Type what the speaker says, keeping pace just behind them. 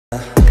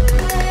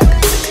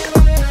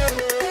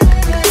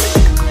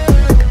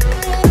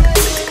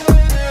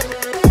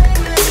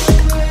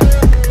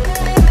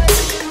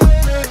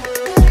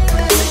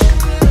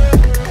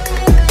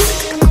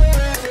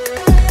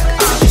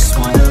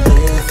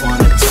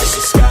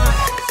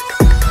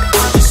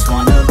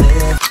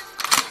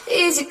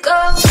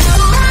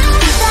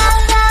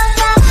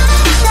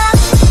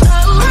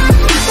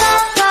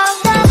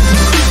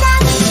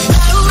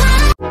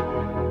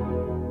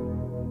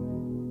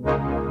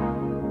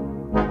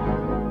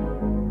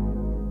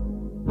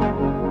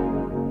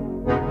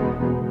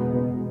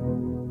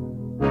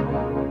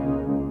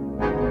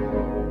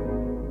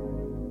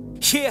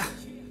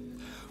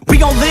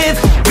live,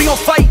 we gon'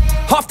 fight,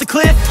 off the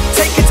cliff,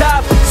 take a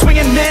dive, swing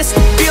and miss,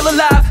 feel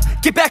alive,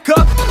 get back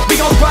up, we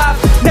gon' thrive,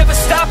 never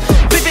stop,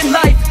 living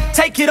life,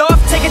 take it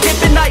off, take a dip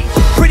at night,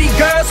 pretty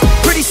girls,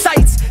 pretty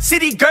sights,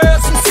 city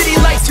girls and city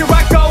lights, here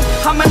I go,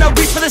 I'm gonna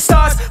reach for the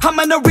stars, I'm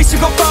gonna reach to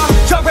go far,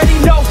 you already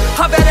know,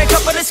 I've had a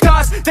couple of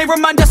scars, they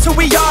remind us who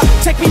we are,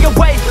 take me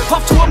away,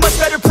 off to a much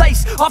better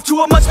place, off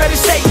to a much better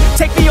state,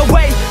 take me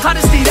away, I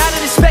just need out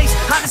of this space,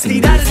 I just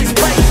need out of this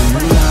place.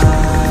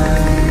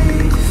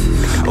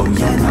 Oh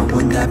yeah, now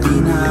wouldn't that be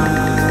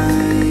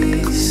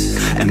nice?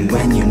 And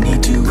when you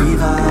need to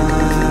revive,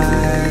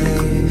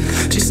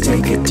 just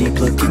take a deep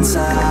look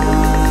inside.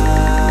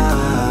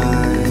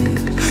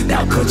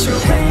 Now put your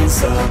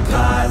hands up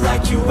high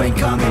like you ain't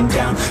coming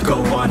down.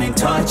 Go on and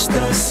touch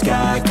the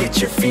sky,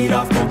 get your feet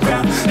off the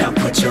ground. Now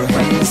put your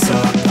hands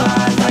up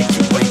high like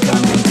you ain't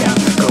coming down.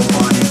 Go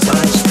on and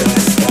touch the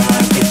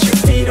sky, get your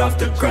feet off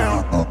the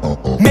ground.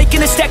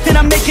 Making a stack, then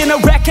I'm making a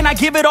rack, and I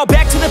give it all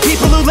back to the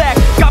people who lack.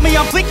 Got me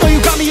on fleek, no you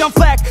got me on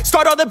flack.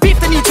 Start all the beef,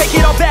 then you take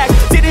it all back.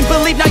 Didn't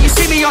believe, now you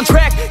see me on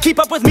track. Keep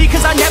up with me,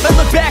 cause I never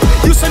look back.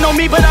 Used to know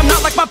me, but I'm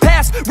not like my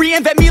past.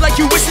 Reinvent me like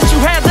you wish that you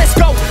had, let's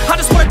go. I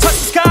just wanna touch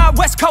the sky,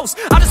 west coast.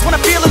 I just wanna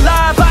feel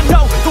alive, I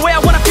know the way I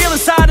wanna feel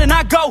inside, and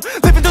I go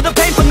living through the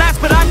painful nights,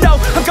 but I know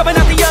I'm coming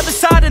out the other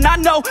side, and I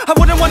know I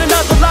wouldn't want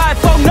another life,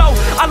 oh no.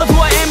 I love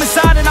who I am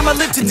inside, and I'ma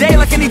live today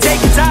like any day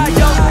can die,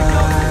 yo.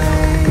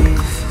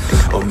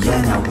 Oh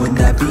yeah, now wouldn't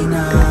that be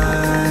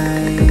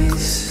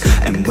nice?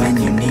 And when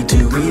you need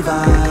to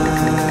revive,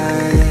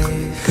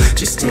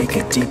 just take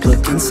a deep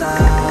look inside.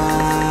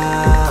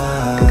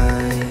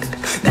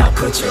 Now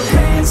put your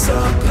hands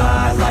up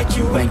high like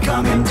you ain't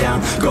coming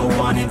down. Go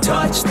on and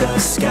touch the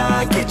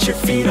sky, get your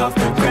feet off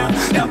the ground.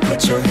 Now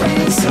put your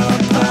hands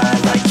up high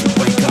like you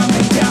ain't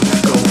coming down.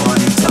 Go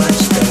on and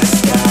touch the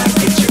sky,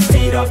 get your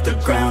feet off the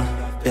ground.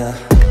 Yeah.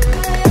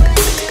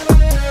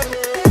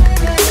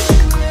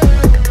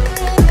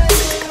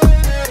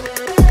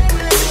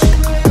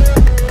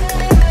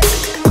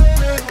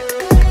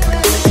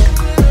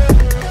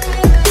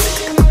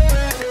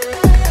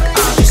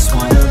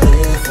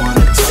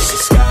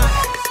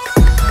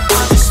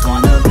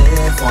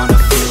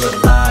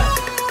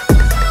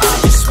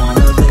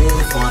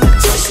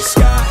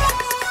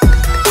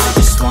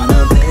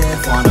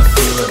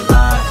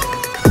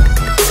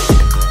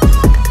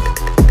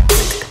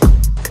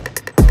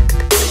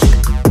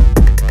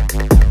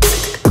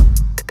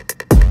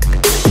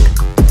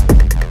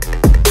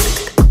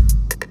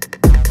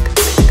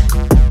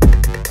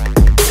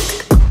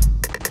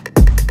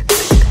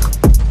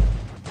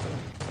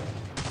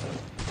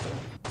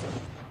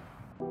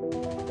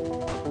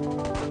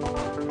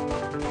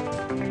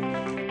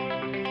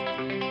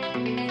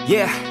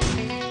 Yeah,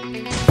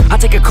 I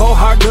take a cold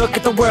hard look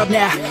at the world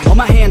now. Hold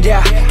my hand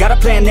out, got a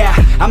plan now.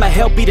 I'ma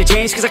help be the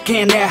change cause I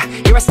can now.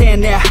 Here I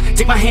stand now,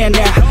 take my hand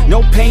now.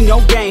 No pain,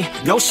 no gain,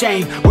 no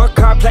shame. Work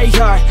hard, play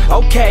hard,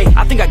 okay.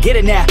 I think I get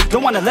it now,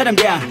 don't wanna let them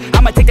down.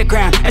 I'ma take the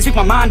ground and speak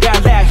my mind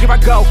out loud. Here I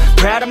go,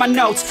 proud of my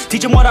notes.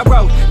 Teach them what I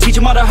wrote, teach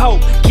them all the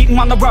hope. Keep them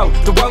on the road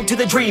to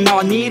the dream. All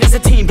I need is a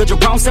team, build your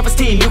own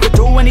self-esteem. You can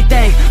do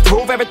anything,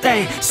 prove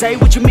everything. Say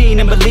what you mean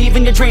and believe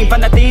in your dream.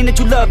 Find that thing that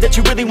you love, that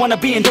you really wanna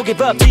be. And don't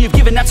give up till you've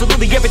given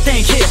absolutely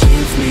everything. Yeah.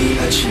 Give me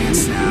a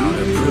chance now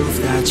to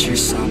prove that you're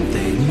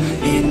something.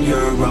 In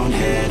your own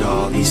head,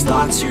 all these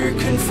thoughts you're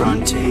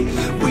confronting.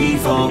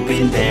 We've all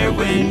been there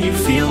when you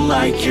feel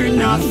like you're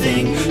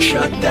nothing.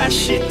 Shut that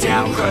shit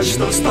down, crush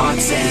those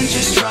thoughts and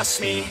just trust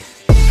me.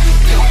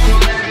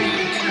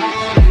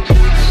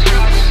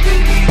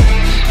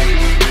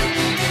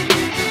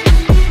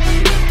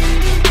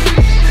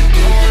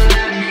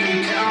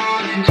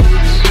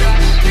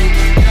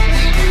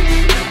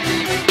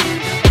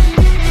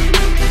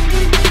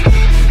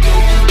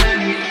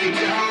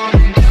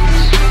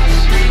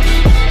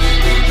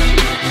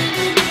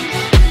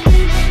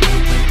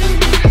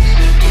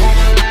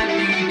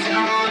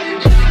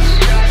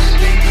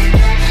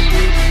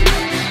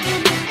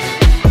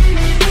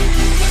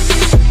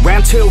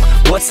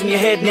 What's in your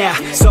head now?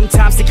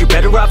 Sometimes think you're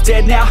better off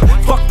dead now.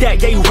 Fuck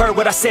that, yeah you heard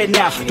what I said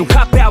now. Don't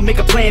cop out, make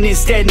a plan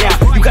instead now.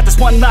 You got this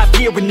one life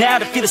here and now.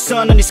 To feel the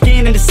sun on your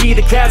skin and to see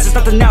the clouds. There's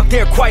nothing out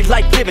there quite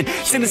like living.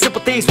 Just in the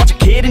simple things, watch a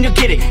kid and you'll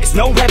get it. It's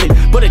no heaven,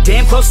 but a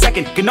damn close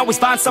second. Can always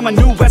find someone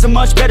new who has a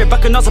much better,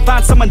 but can also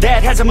find someone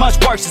that has a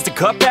much worse. Is the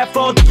cup that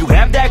full? Do you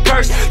have that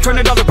curse? Turn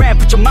it all around,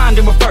 put your mind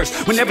in reverse.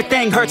 When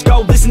everything hurts,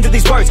 go listen to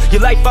these words.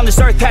 Your life on this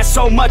earth has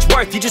so much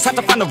worth. You just have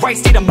to find the right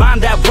state of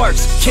mind that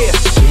works. Yeah.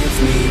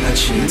 Give me a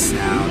chance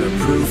now to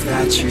prove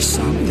that you're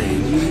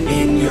something.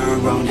 In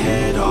your own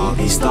head, all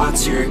these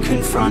thoughts you're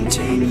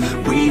confronting.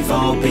 We've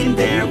all been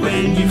there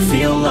when you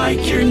feel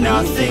like you're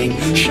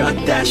nothing. Shut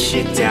that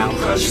shit down,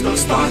 crush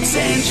those thoughts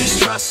and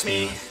just trust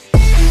me.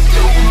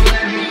 Don't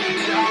let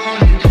me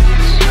down.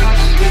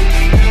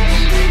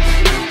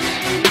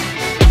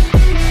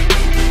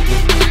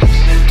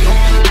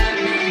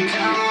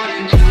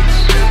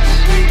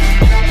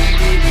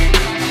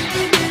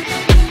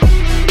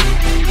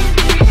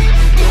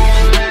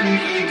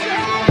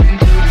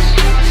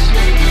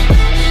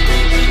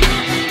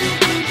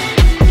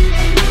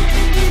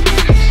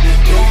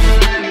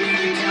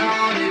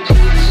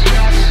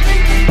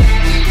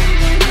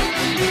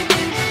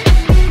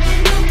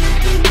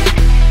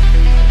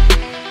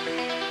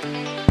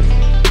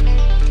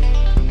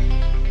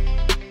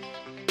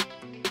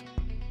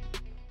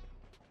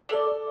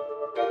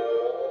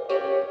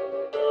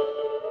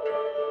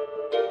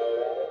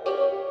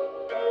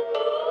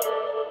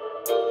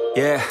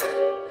 Yeah,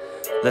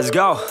 let's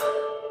go.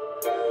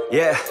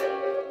 Yeah.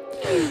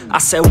 I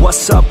said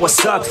what's up,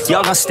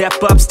 y'all gonna step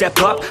up,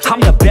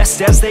 I'm the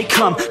best as they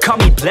come, call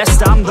me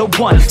blessed, I'm the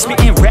one,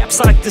 spitting raps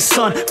like the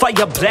sun,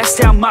 fire blast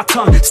down my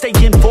tongue,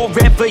 staying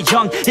forever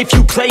young, if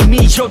you play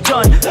me, you're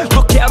done,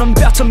 look out, I'm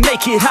about to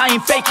make it, I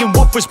ain't faking,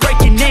 woofers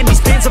breaking, and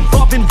these fans have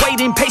all been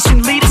waiting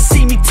patiently to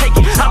see me take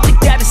it, I think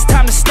that it's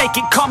time to snake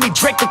it, call me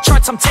Drake, the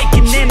charts I'm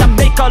taking in, I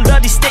make all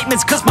of these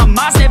statements, cause my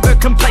mind's never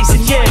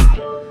complacent, yeah.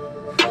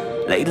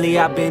 Lately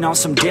I've been on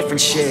some different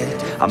shit,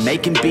 I'm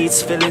making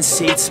beats, filling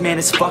seats, man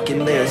it's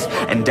fucking lit.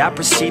 And I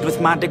proceed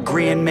with my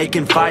degree in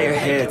making fire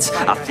hits.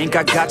 I think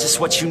I got just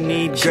what you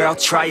need, girl,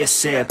 try a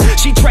sip.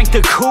 She drank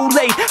the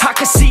Kool-Aid, I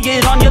can see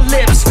it on your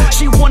lips.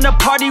 She wanna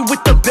party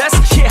with the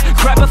best, yeah,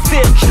 grab a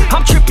fit.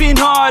 I'm tripping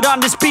hard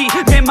on this beat,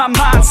 man my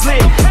mind's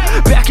lit.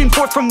 Back and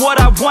forth from what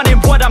I want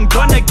and what I'm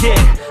gonna get.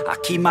 I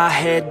keep my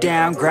head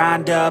down,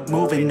 grind up,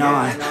 moving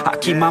on. I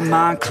keep my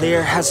mind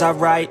clear as I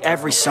write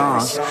every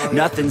song.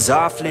 Nothing's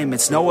off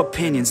limits, no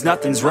opinions,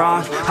 nothing's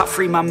wrong. I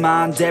free my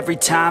mind every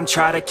time,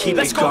 try to keep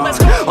it going.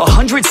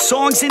 100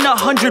 songs in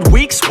 100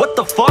 weeks, what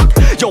the fuck?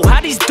 Yo,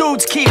 how these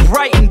dudes keep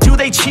writing, do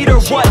they cheat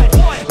or what?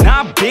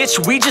 Nah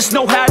bitch, we just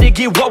know how to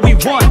get what we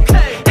want.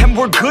 And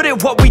we're good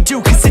at what we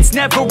do, cause it's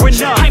never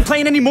enough. I ain't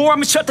playing anymore,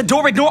 I'ma shut the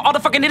door, ignore all the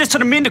fucking hitters, turn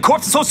them into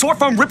corpses. I'm so sore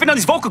from ripping on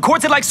these vocal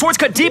cords, they're like swords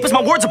cut deep as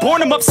my words are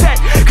born, I'm upset.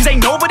 Cause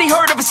ain't nobody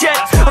heard of us yet.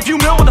 A few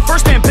mil with the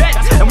first man bet,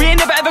 and we ain't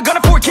never ever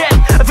gonna forget.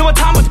 I feel my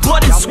time with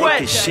blood and sweat. Y'all make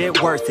this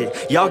shit worth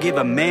it, y'all give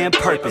a man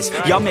purpose.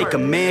 Y'all make a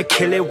man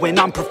kill it when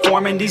I'm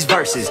performing these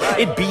verses.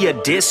 It'd be a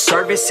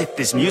disservice if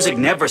this music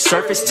never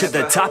surfaced to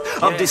the top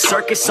of this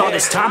circus. All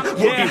this time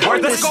will be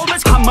worthless.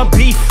 I'ma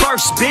be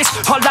first, bitch,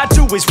 all I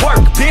do is work,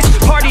 bitch.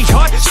 Party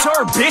hard,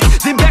 sure,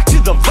 bitch, then back to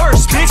the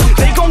verse, bitch.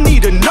 They gon'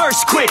 need a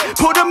nurse quick,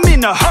 put them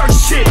in a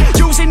hearse shit.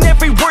 Using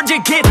every word to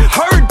get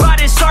heard by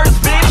this earth,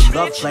 bitch.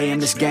 Love playing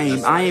this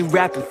game, I ain't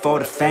rapping for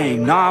the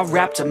fame. Nah, I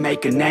rap to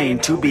make a name,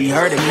 to be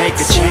heard and make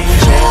a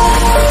change,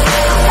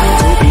 yeah.